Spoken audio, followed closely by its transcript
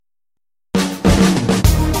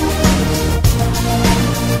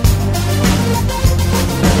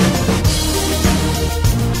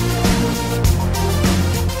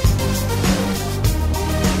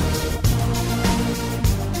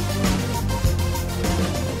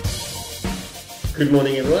Good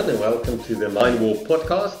morning, everyone, and welcome to the Mine War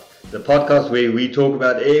podcast, the podcast where we talk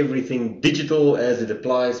about everything digital as it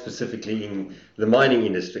applies specifically in the mining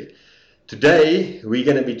industry. Today, we're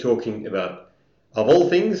going to be talking about, of all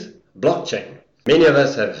things, blockchain. Many of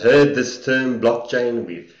us have heard this term, blockchain.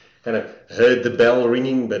 We've kind of heard the bell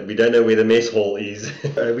ringing, but we don't know where the mess hall is.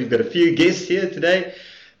 We've got a few guests here today,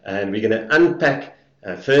 and we're going to unpack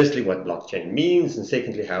firstly what blockchain means, and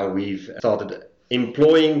secondly how we've started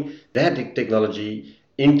employing that technology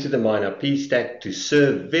into the MineRP stack to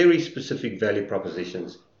serve very specific value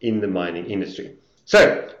propositions in the mining industry.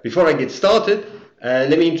 So, before I get started,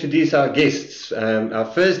 let me introduce our guests. Our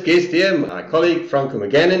first guest here, my colleague Franco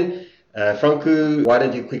McGannon. Franco, why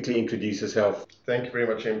don't you quickly introduce yourself? Thank you very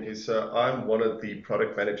much, MP. So I'm one of the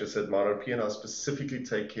product managers at MineRP, and I specifically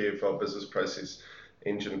take care of our business process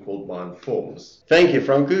engine called MineForms. Thank you,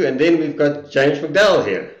 Franco. And then we've got James McDowell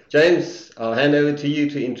here. James, I'll hand over to you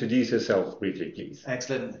to introduce yourself briefly, please.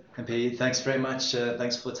 Excellent, MP. Thanks very much.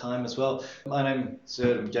 Thanks for the time as well. My name is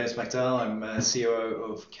James McDowell. I'm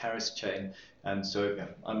COO of Caris Chain. And so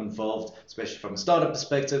I'm involved, especially from a startup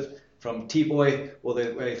perspective, from T-Boy all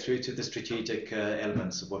the way through to the strategic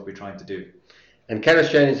elements of what we're trying to do. And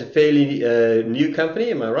Caris Chain is a fairly new company,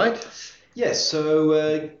 am I right? Yes,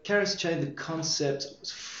 so Caris Chain, the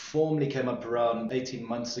concept formally came up around 18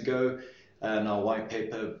 months ago, and our white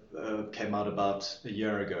paper came out about a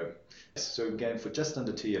year ago. So we're going for just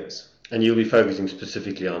under 2 years. And you'll be focusing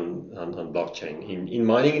specifically on blockchain in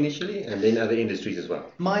mining initially, and then other industries as well?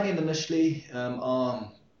 Mining initially. Our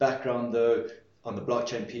background, though, on the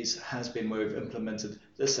blockchain piece has been where we've implemented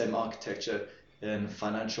the same architecture in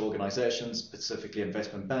financial organizations, specifically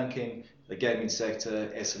investment banking, the gaming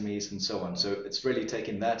sector, SMEs, and so on. So it's really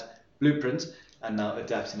taking that blueprint and now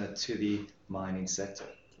adapting it to the mining sector.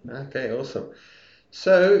 Okay, awesome.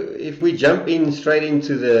 So if we jump in straight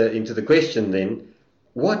into the question then,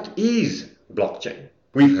 what is blockchain?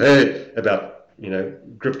 We've heard about,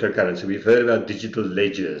 cryptocurrency, we've heard about digital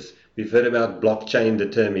ledgers, we've heard about blockchain, the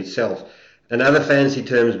term itself, and other fancy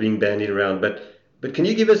terms being bandied around, but can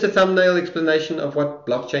you give us a thumbnail explanation of what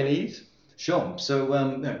blockchain is? Sure. So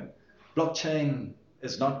blockchain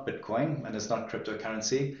is not Bitcoin and it's not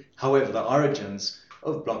cryptocurrency. However, the origins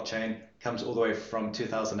of blockchain comes all the way from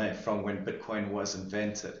 2008, from when Bitcoin was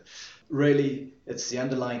invented. Really, it's the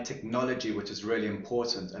underlying technology which is really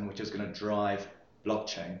important and which is going to drive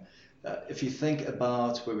blockchain. If you think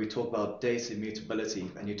about where we talk about data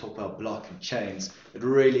immutability and you talk about blockchains, it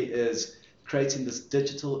really is creating this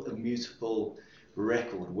digital immutable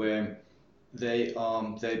record where they're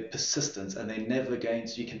persistent and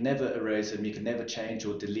you can never erase them, you can never change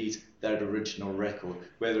or delete that original record,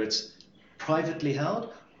 whether it's privately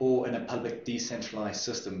held or in a public decentralized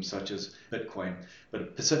system such as Bitcoin. But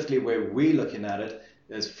specifically where we're looking at it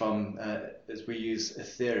is as we use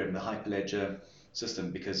Ethereum, the Hyperledger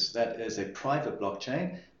system, because that is a private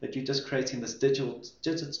blockchain that you're just creating this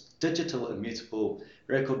digital immutable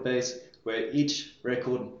record base where each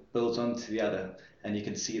record builds onto the other, and you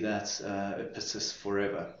can see that it persists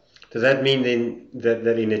forever. Does that mean then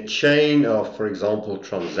that in a chain of, for example,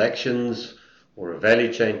 transactions or a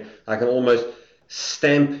value chain, I can almost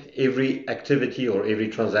stamp every activity or every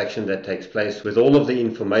transaction that takes place with all of the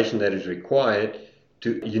information that is required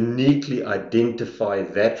to uniquely identify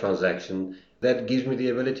that transaction? That gives me the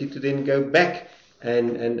ability to then go back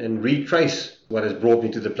and retrace what has brought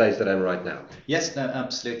me to the place that I'm right now. Yes, no,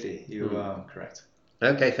 absolutely. You are correct.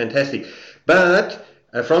 Okay, fantastic. But,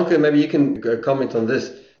 Franco, maybe you can comment on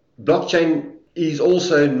this. Blockchain is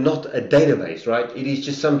also not a database, right? It is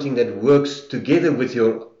just something that works together with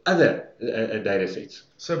your other data sets.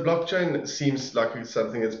 So blockchain seems like it's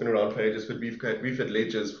something that's been around for ages, but we've had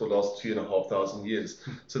ledgers for the last 2,500 years.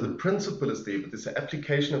 So the principle is there, but there's an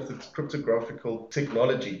application of the cryptographical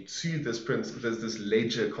technology to this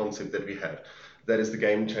ledger concept that we have. That is the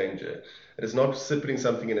game changer. It is not putting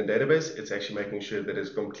something in a database, it's actually making sure that it's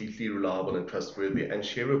completely reliable and trustworthy and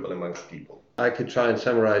shareable amongst people. I could try and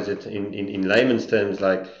summarize it in layman's terms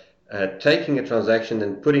like taking a transaction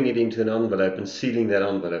and putting it into an envelope and sealing that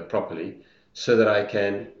envelope properly so that I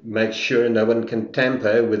can make sure no one can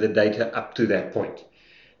tamper with the data up to that point.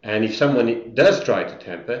 And if someone does try to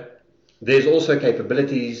tamper, there's also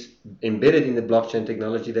capabilities embedded in the blockchain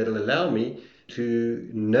technology that will allow me to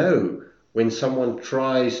know when someone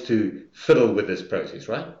tries to fiddle with this process,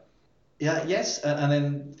 right? Yeah, yes, and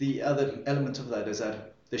then the other element of that is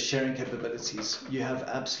that the sharing capabilities, you have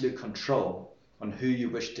absolute control on who you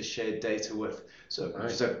wish to share data with. So if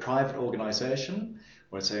it's a private organization,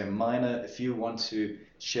 or it's a miner, if you want to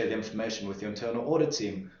share the information with your internal audit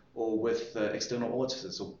team or with external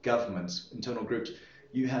auditors or governments, internal groups,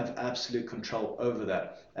 you have absolute control over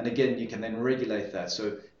that. And again, you can then regulate that.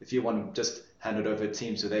 So if you want to just hand it over to a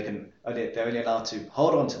team so they're only allowed to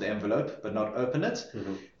hold on to the envelope but not open it,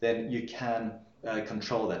 then you can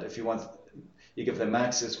control that. If you want, you give them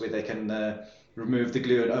access where they can remove the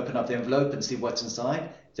glue and open up the envelope and see what's inside,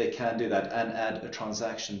 they can do that and add a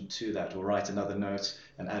transaction to that, or write another note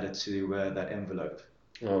and add it to that envelope.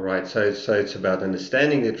 All right, so it's about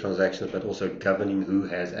understanding the transactions, but also governing who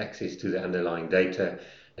has access to the underlying data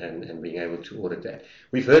and being able to audit that.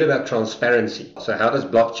 We've heard about transparency. So how does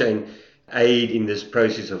blockchain aid in this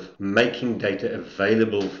process of making data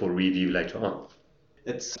available for review later on?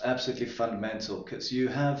 It's absolutely fundamental, because you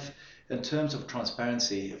have, in terms of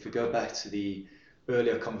transparency, if we go back to the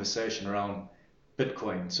earlier conversation around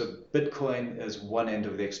Bitcoin. So Bitcoin is one end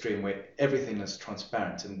of the extreme where everything is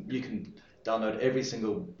transparent, and you can download every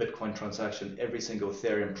single Bitcoin transaction, every single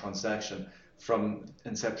Ethereum transaction from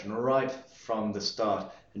inception, right from the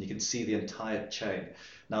start, and you can see the entire chain.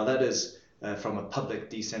 Now that is from a public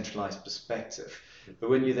decentralized perspective. But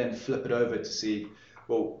when you then flip it over to see,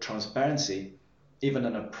 well, transparency, even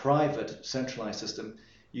in a private centralized system,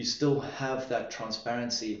 you still have that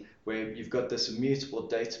transparency where you've got this immutable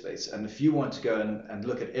database. And if you want to go and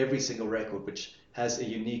look at every single record which has a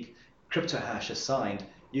unique crypto hash assigned,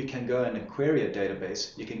 you can go and query a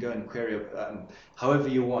database. You can go and query however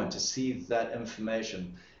you want to see that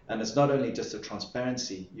information. And it's not only just a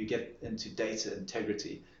transparency, you get into data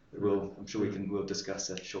integrity. I'm sure we'll discuss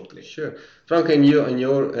that shortly. Sure. Franco, in your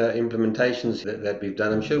implementations that we've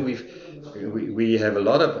done, I'm sure we have a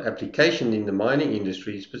lot of application in the mining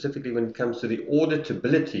industry, specifically when it comes to the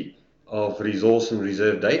auditability of resource and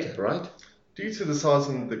reserve data, right? Due to the size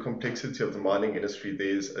and the complexity of the mining industry,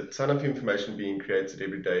 there's a ton of information being created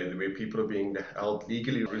every day where people are being held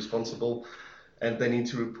legally responsible, and they need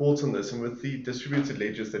to report on this. And with the distributed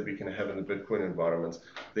ledgers that we can have in the Bitcoin environment,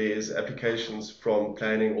 there's applications from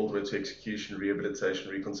planning all the way to execution,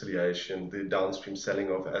 rehabilitation, reconciliation, the downstream selling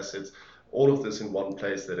of assets, all of this in one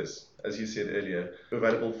place that is, as you said earlier,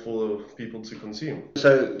 available for people to consume.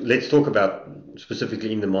 So let's talk about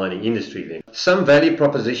specifically in the mining industry then. Some value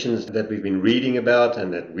propositions that we've been reading about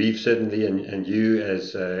and that we've certainly, and you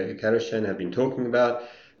as Karashan have been talking about,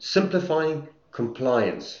 simplifying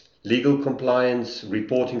compliance. Legal compliance,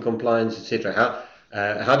 reporting compliance, etc.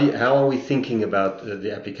 How are we thinking about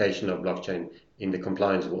the application of blockchain in the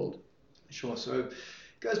compliance world? Sure. So it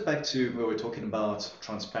goes back to where we're talking about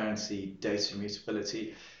transparency, data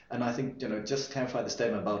immutability, and I think just clarify the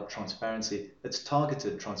statement about transparency. It's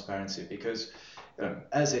targeted transparency, because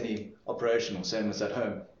as any operation, or same as at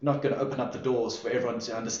home, you're not going to open up the doors for everyone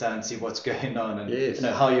to understand, see what's going on, and yes.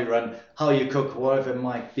 How you run, how you cook, whatever it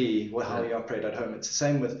might be, or how you operate at home. It's the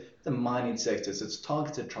same with the mining sectors. It's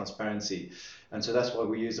targeted transparency, and so that's why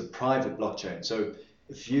we use a private blockchain. So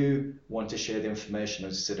if you want to share the information,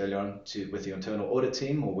 as I said earlier on, with your internal audit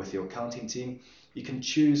team or with your accounting team, you can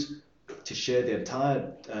choose to share the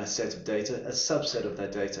entire set of data, a subset of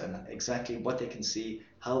that data, and exactly what they can see,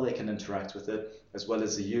 how they can interact with it, as well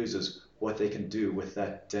as the users, what they can do with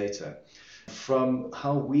that data. From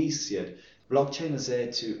how we see it, blockchain is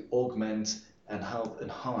there to augment and help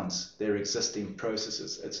enhance their existing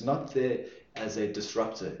processes. It's not there as a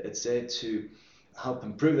disruptor. It's there to help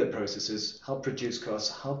improve their processes, help reduce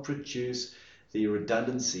costs, help reduce the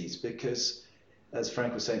redundancies, because as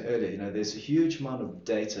Frank was saying earlier, there's a huge amount of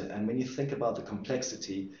data, and when you think about the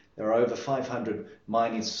complexity, there are over 500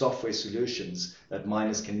 mining software solutions that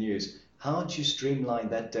miners can use. How do you streamline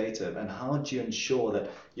that data, and how do you ensure that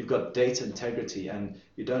you've got data integrity and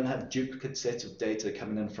you don't have duplicate sets of data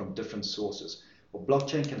coming in from different sources? Well,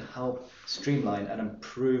 blockchain can help streamline and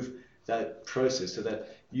improve that process so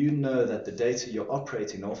that you know that the data you're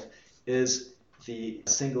operating off is the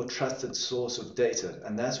single trusted source of data,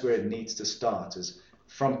 and that's where it needs to start, is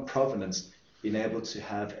from provenance, being able to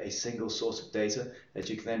have a single source of data that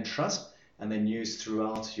you can then trust and then use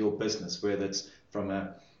throughout your business, whether it's from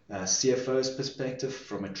a CFO's perspective,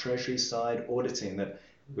 from a treasury side, auditing, that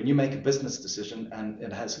when you make a business decision and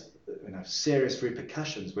it has serious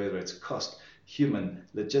repercussions, whether it's cost, human,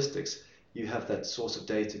 logistics, you have that source of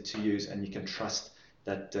data to use and you can trust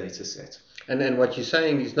that data set. And then what you're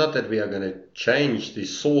saying is not that we are going to change the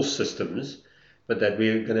source systems, but that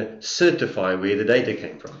we're going to certify where the data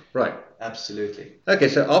came from. Right. Absolutely. Okay,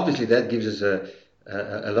 so obviously that gives us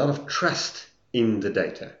a lot of trust in the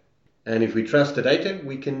data. And if we trust the data,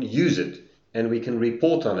 we can use it and we can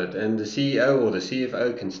report on it. And the CEO or the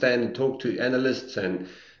CFO can stand and talk to analysts and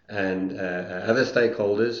other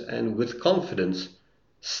stakeholders and with confidence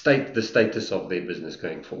state the status of their business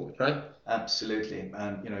going forward, right? Absolutely.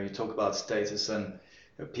 And you talk about status and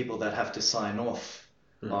people that have to sign off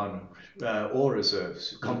on ore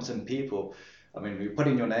reserves, competent people. I mean, you're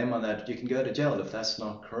putting your name on that, you can go to jail if that's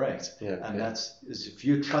not correct. If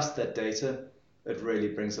you trust that data, it really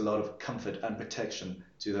brings a lot of comfort and protection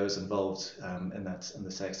to those involved in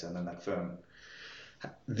the sector and in that firm.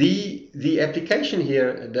 The application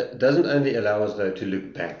here doesn't only allow us though to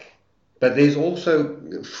look back, but there's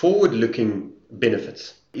also forward-looking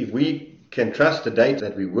benefits. If we can trust the data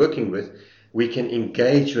that we're working with, we can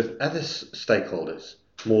engage with other stakeholders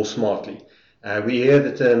more smartly. We hear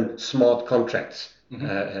the term smart contracts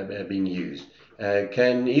have been used.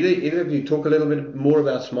 Can either of you talk a little bit more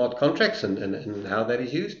about smart contracts and how that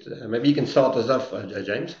is used? Maybe you can start us off,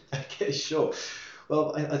 James. Okay, sure.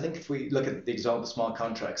 Well, I think if we look at the example of smart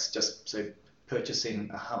contracts, just say purchasing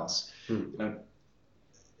a house,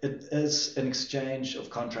 it is an exchange of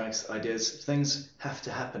contracts, ideas. Things have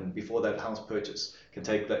to happen before that house purchase can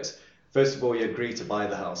take place. First of all, you agree to buy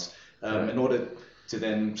the house. In order to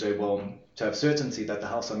then say, well, to have certainty that the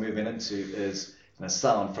house I'm moving into is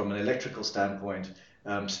sound from an electrical standpoint,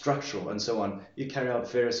 structural, and so on, you carry out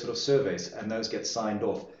various sort of surveys, and those get signed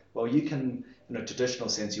off. Well, you can, in a traditional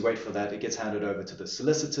sense, you wait for that, it gets handed over to the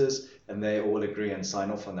solicitors, and they all agree and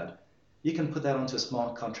sign off on that. You can put that onto a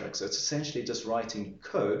smart contract. So it's essentially just writing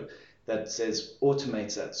code that says,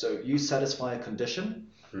 automates that. So you satisfy a condition,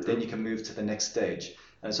 then you can move to the next stage.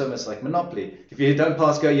 And it's almost like Monopoly. If you don't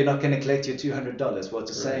pass go, you're not going to collect your $200. Well,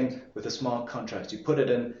 it's the same with a smart contract. You put it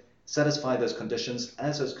in, satisfy those conditions.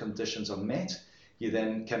 As those conditions are met, you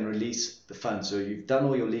then can release the funds. So you've done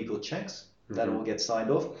all your legal checks. That all gets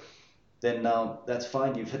signed off. Then now that's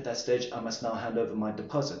fine, you've hit that stage, I must now hand over my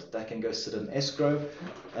deposit. That can go sit in escrow,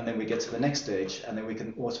 and then we get to the next stage, and then we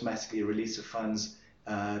can automatically release the funds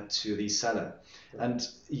to the seller. And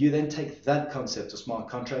you then take that concept of smart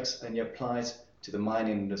contracts and you apply it to the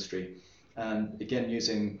mining industry. And again,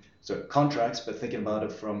 using contracts, but thinking about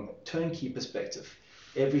it from a turnkey perspective.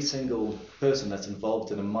 Every single person that's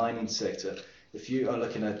involved in a mining sector, if you are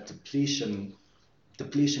looking at depletion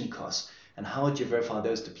costs, and how would you verify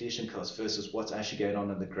those depletion costs versus what's actually going on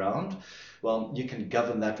in the ground? Well, you can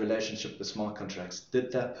govern that relationship with smart contracts.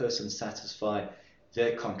 Did that person satisfy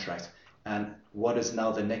their contract? And what is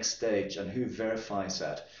now the next stage, and who verifies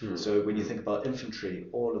that? So when you think about inventory,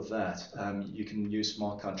 all of that, you can use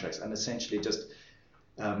smart contracts and essentially just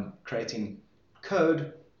creating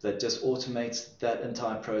code that just automates that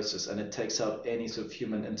entire process, and it takes out any sort of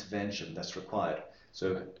human intervention that's required.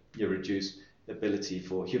 So you reduce the ability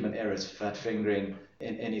for human errors, fat fingering,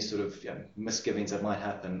 and any sort of misgivings that might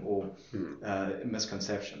happen, or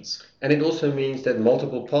misconceptions. And it also means that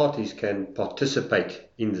multiple parties can participate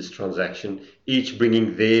in this transaction, each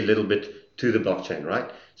bringing their little bit to the blockchain, right?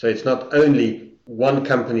 So it's not only one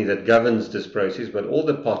company that governs this process, but all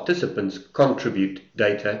the participants contribute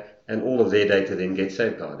data, and all of their data then gets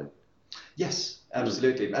safeguarded. Yes,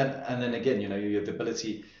 absolutely. And then again, you have the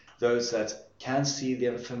ability, those that can see the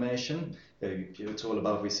information, it's all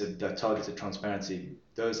about, we said, targeted transparency.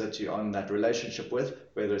 Those that you're on that relationship with,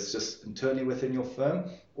 whether it's just internally within your firm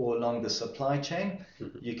or along the supply chain,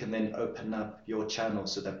 you can then open up your channel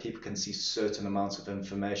so that people can see certain amounts of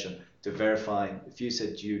information to verify. If you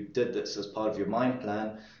said you did this as part of your mine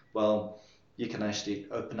plan, well, you can actually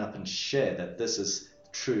open up and share that this is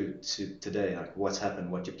true to today, like what's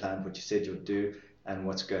happened, what you planned, what you said you'll do, and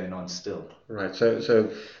what's going on still. Right.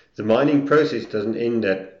 So the mining process doesn't end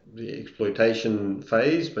at the exploitation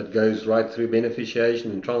phase, but goes right through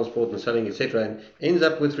beneficiation and transport and selling, etc., and ends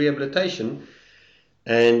up with rehabilitation.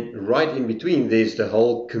 And right in between, there's the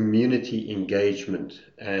whole community engagement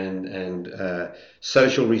and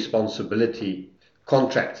social responsibility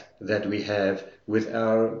contract that we have with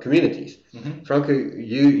our communities. Franco,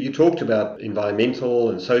 you talked about environmental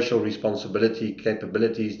and social responsibility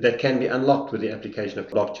capabilities that can be unlocked with the application of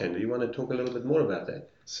blockchain. Do you want to talk a little bit more about that?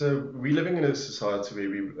 So we're living in a society where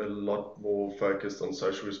we're a lot more focused on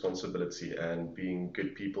social responsibility and being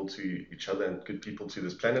good people to each other and good people to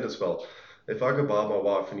this planet as well. If I go buy my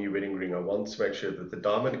wife a new wedding ring, I want to make sure that the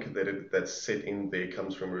diamond that's set in there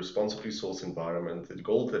comes from a responsibly sourced environment. The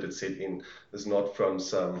gold that it's set in is not from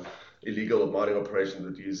some illegal mining operation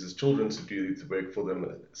that uses children to do the work for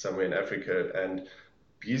them somewhere in Africa. And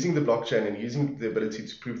using the blockchain and using the ability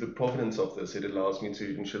to prove the provenance of this, it allows me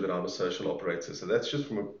to ensure that I'm a social operator. So that's just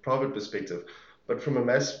from a private perspective. But from a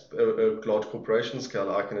large corporation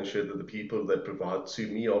scale, I can ensure that the people that provide to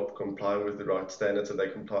me are complying with the right standards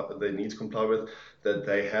that they need to comply with, that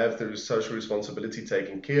they have their social responsibility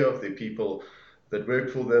taken care of, their people that work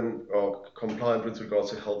for them are compliant with regards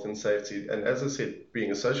to health and safety. And as I said,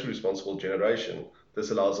 being a socially responsible generation, This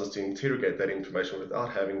allows us to interrogate that information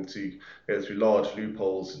without having to go through large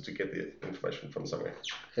loopholes to get the information from somewhere.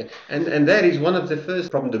 Okay. And that is one of the first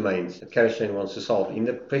problem domains that Chain wants to solve in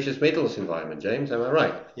the precious metals environment, James, am I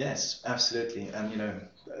right? Yes, absolutely. And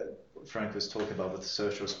Frank was talking about with the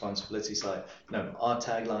social responsibility side. Our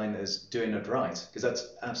tagline is doing it right, because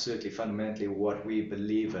that's absolutely fundamentally what we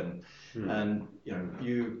believe in. And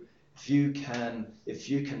if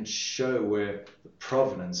you can show where the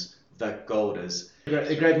provenance of that gold is.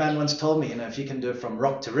 A great man once told me, if you can do it from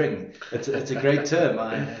rock to ring, it's a great term.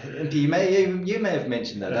 You may have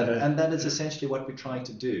mentioned that, and that is essentially what we're trying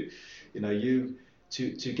to do.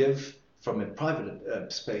 To give from a private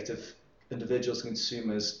perspective, individuals,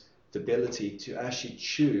 consumers, the ability to actually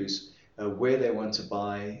choose where they want to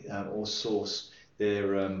buy or source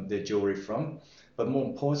their jewelry from. But more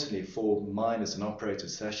importantly, for miners and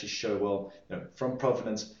operators to actually show, from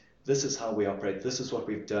provenance, this is how we operate, this is what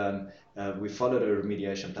we've done, we followed a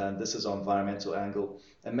remediation plan, this is our environmental angle,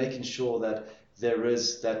 and making sure that there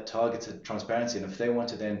is that targeted transparency. And if they want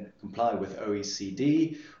to then comply with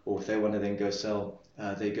OECD, or if they want to then go sell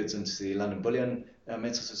their goods into the London Bullion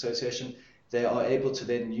Metals Association, they are able to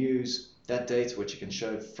then use that data, which you can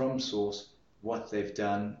show from source what they've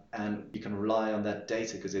done, and you can rely on that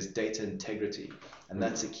data because there's data integrity. And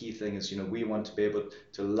that's the key thing is, we want to be able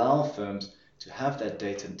to allow firms to have that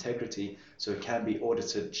data integrity so it can be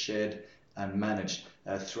audited, shared, and managed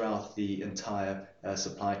throughout the entire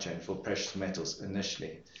supply chain for precious metals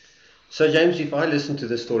initially. So James, if I listen to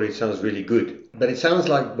this story, it sounds really good. But it sounds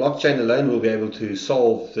like blockchain alone will be able to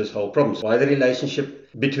solve this whole problem. Why the relationship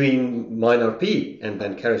between MineRP and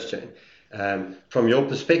CharacterChain? From your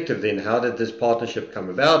perspective then, how did this partnership come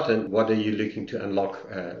about, and what are you looking to unlock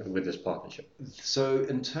with this partnership? So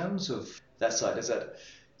in terms of that side, is that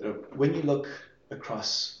when you look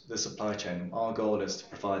across the supply chain, our goal is to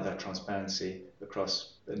provide that transparency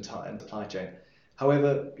across the entire supply chain.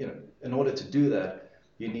 However, in order to do that,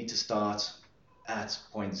 you need to start at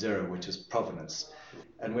point zero, which is provenance.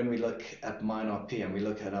 And when we look at MineRP and we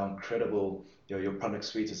look at how incredible your product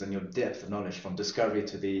suite is and your depth of knowledge from discovery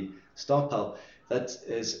to the stockpile, that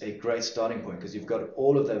is a great starting point because you've got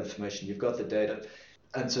all of that information, you've got the data.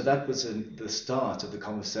 And so that was the start of the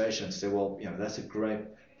conversation to say, that's a great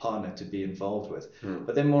partner to be involved with.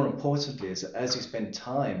 But then more importantly is as you spend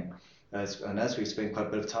time, as we spend quite a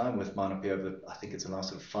bit of time with MineRP over, I think it's the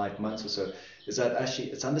last 5 months or so, is that actually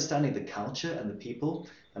it's understanding the culture and the people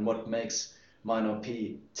and what makes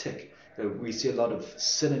MineRP tick. We see a lot of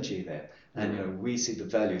synergy there, and we see the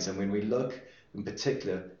values. And when we look, in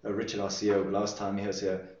particular, Richard, our CEO, last time he was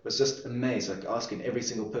here, was just amazed, like asking every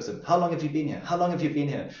single person, how long have you been here? How long have you been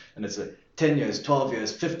here? And it's 10 years, 12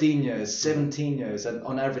 years, 15 years, 17 years. And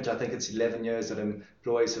on average, I think it's 11 years that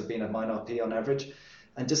employees have been at MineRP on average.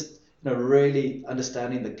 And just really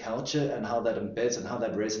understanding the culture and how that embeds and how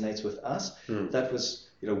that resonates with us. That was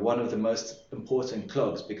one of the most important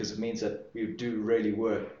clubs, because it means that we do really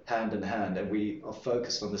work hand in hand and we are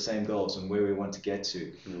focused on the same goals and where we want to get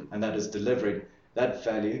to. And that is delivering that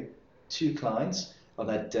value to clients on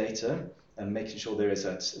that data and making sure there is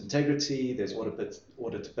that integrity, there's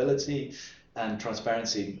auditability and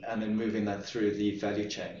transparency, and then moving that through the value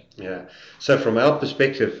chain. Yeah. So from our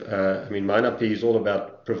perspective, MineRP is all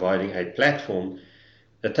about providing a platform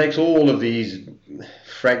that takes all of these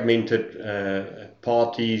fragmented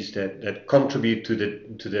parties that contribute to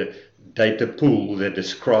the data pool that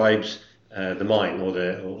describes the mine or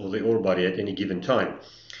the ore body at any given time,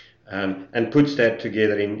 and puts that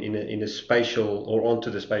together in a spatial or onto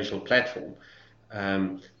the spatial platform.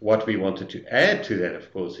 What we wanted to add to that,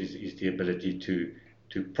 of course, is the ability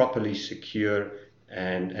to properly secure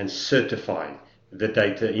and certify the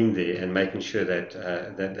data in there, and making sure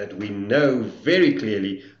that we know very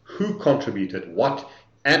clearly who contributed what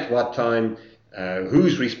at what time,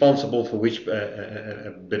 who's responsible for which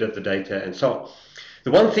bit of the data, and so on.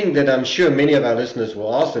 The one thing that I'm sure many of our listeners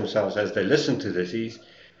will ask themselves as they listen to this is,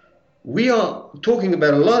 we are talking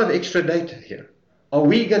about a lot of extra data here. Are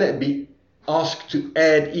we going to be asked to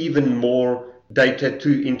add even more data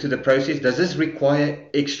into the process? Does this require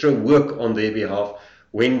extra work on their behalf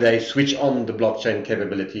when they switch on the blockchain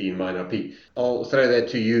capability in MineRP? I'll throw that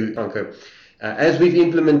to you, Franco. As we've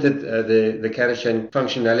implemented the CharacterChain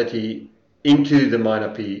functionality into the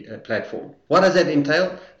MineRP platform, what does that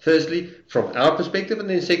entail? Firstly, from our perspective, and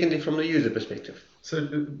then secondly, from the user perspective.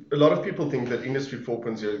 So a lot of people think that Industry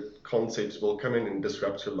 4.0 concepts will come in and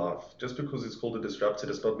disrupt your life. Just because it's called a disruptor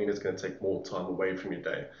does not mean it's going to take more time away from your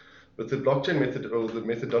day. With the blockchain method, or the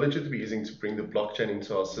methodology that we're using to bring the blockchain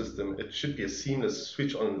into our system, it should be a seamless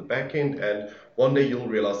switch on the back end, and one day you'll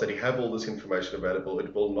realize that you have all this information available.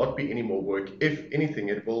 It will not be any more work. If anything,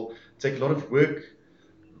 it will take a lot of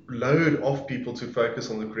load off people to focus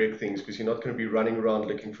on the correct things, because you're not going to be running around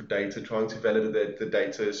looking for data, trying to validate the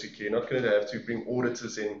data as secure. You're not going to have to bring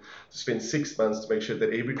auditors in to spend 6 months to make sure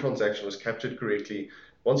that every transaction was captured correctly.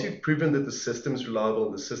 Once you've proven that the system is reliable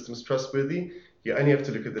and the system is trustworthy, you only have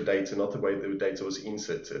to look at the data, not the way the data was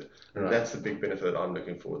inserted. And that's the big benefit I'm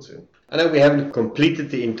looking forward to. I know we haven't completed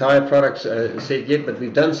the entire product set yet, but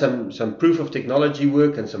we've done some proof of technology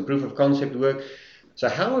work and some proof of concept work. So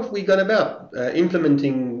how have we gone about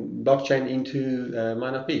implementing blockchain into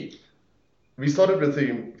MineIP? We started with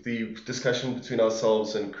the discussion between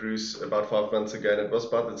ourselves and Cruise about 5 months ago, and it was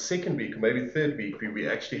about the second week, maybe third week, we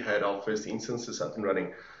actually had our first instances up and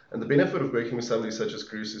running. And the benefit of working with somebody such as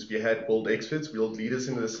Cruise is we had world experts, world leaders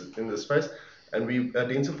in this space, and we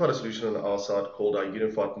identified a solution on our side called our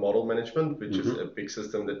Unified Model Management, which is a big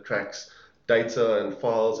system that tracks data and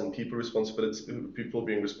files and people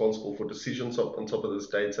being responsible for decisions on top of this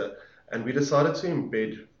data. And we decided to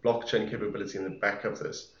embed blockchain capability in the back of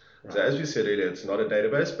this. Right. So as we said earlier, it's not a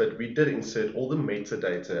database, but we did insert all the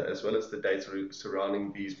metadata as well as the data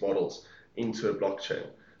surrounding these models into a blockchain.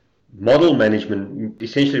 Model management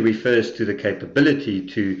essentially refers to the capability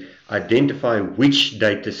to identify which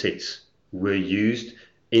data sets were used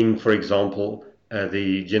in, for example,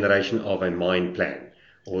 the generation of a mine plan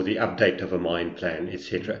or the update of a mine plan,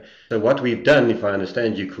 etc. So what we've done, if I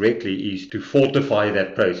understand you correctly, is to fortify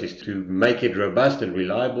that process, to make it robust and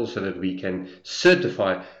reliable so that we can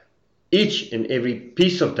certify each and every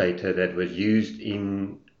piece of data that was used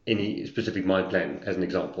in any specific mine plan, as an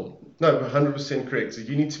example. No, 100% correct. So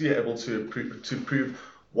you need to be able to prove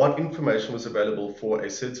what information was available for a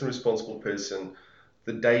certain responsible person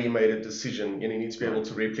the day he made a decision, and you need to be able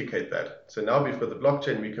to replicate that. So now we've got the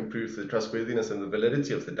blockchain, we can prove the trustworthiness and the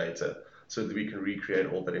validity of the data so that we can recreate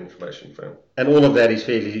all that information for him. And all of that is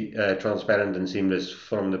fairly transparent and seamless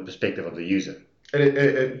from the perspective of the user. And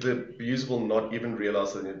the user will not even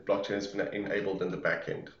realize that the blockchain has been enabled in the back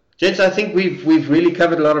end. Gents, I think we've really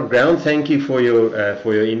covered a lot of ground. Thank you for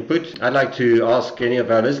your input. I'd like to ask any of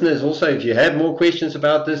our listeners also, if you have more questions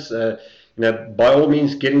about this, by all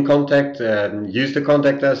means get in contact. Use the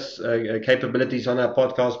contact us capabilities on our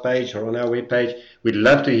podcast page or on our webpage. We'd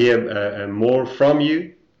love to hear more from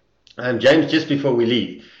you. James, just before we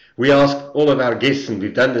leave, we ask all of our guests, and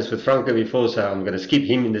we've done this with Franco before, so I'm going to skip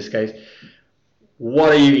him in this case.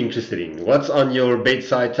 What are you interested in? What's on your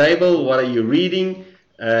bedside table? What are you reading?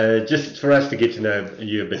 Just for us to get to know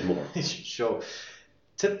you a bit more. Sure.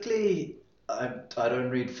 Typically, I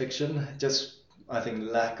don't read fiction, just I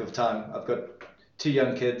think lack of time. I've got 2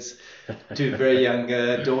 young kids, 2 very young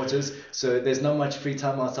daughters, so there's not much free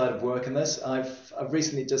time outside of work in this. I've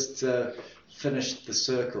recently just finished The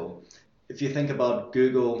Circle. If you think about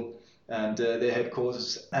Google and their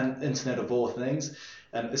headquarters and Internet of All Things,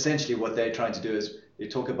 and essentially what they're trying to do is they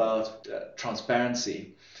talk about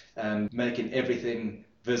transparency and making everything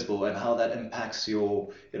visible and how that impacts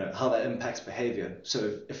how that impacts behavior.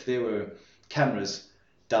 So if there were cameras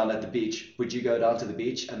down at the beach, would you go down to the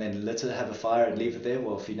beach and then litter, have a fire and leave it there?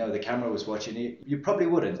 Well, if you know the camera was watching you, you probably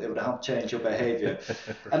wouldn't. It would help change your behavior.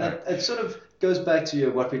 And it sort of goes back to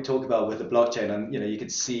what we talk about with the blockchain, and you can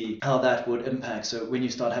see how that would impact. So when you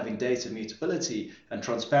start having data mutability and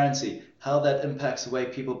transparency, how that impacts the way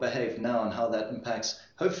people behave now and how that impacts,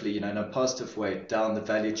 hopefully, in a positive way down the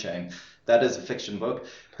value chain. That is a fiction book,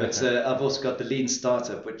 but I've also got the Lean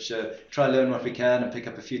Startup, which try to learn what we can and pick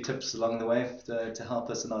up a few tips along the way to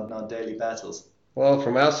help us in our daily battles. Well,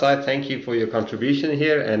 from our side, thank you for your contribution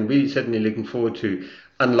here, and we're certainly looking forward to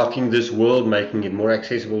unlocking this world, making it more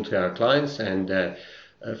accessible to our clients. And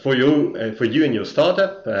for you and your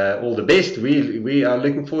startup, all the best. We are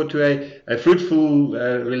looking forward to a fruitful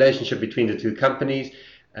relationship between the 2 companies,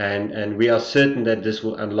 and we are certain that this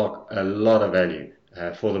will unlock a lot of value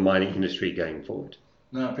for the mining industry going forward.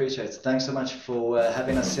 No, I appreciate it. Thanks so much for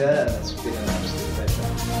having us here, and it's been an absolute pleasure.